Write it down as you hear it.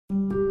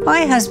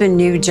My husband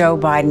knew Joe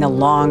Biden a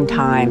long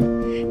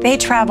time. They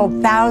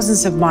traveled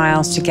thousands of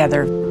miles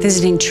together,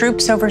 visiting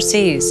troops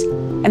overseas,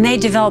 and they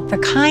developed the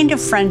kind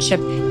of friendship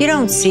you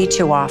don't see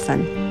too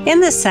often. In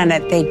the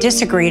Senate, they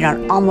disagreed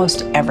on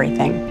almost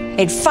everything.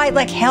 They'd fight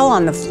like hell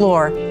on the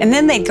floor, and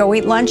then they'd go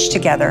eat lunch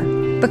together,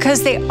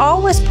 because they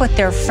always put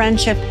their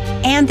friendship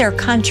and their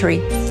country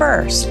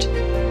first.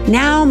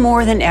 Now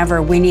more than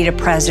ever, we need a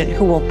president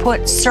who will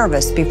put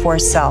service before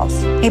self.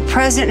 A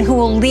president who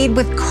will lead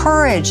with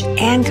courage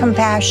and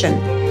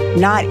compassion,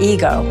 not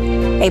ego.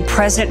 A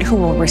president who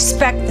will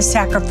respect the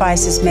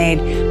sacrifices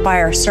made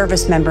by our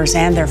service members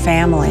and their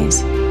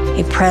families.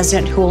 A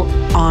president who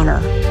will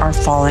honor our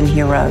fallen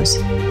heroes.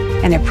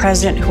 And a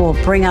president who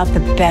will bring out the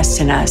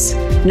best in us,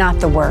 not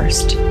the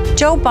worst.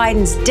 Joe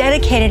Biden's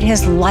dedicated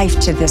his life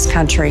to this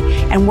country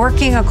and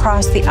working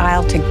across the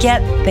aisle to get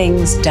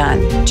things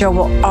done. Joe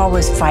will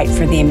always fight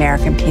for the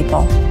American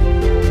people,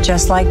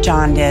 just like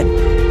John did.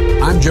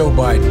 I'm Joe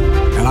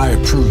Biden, and I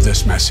approve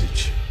this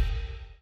message.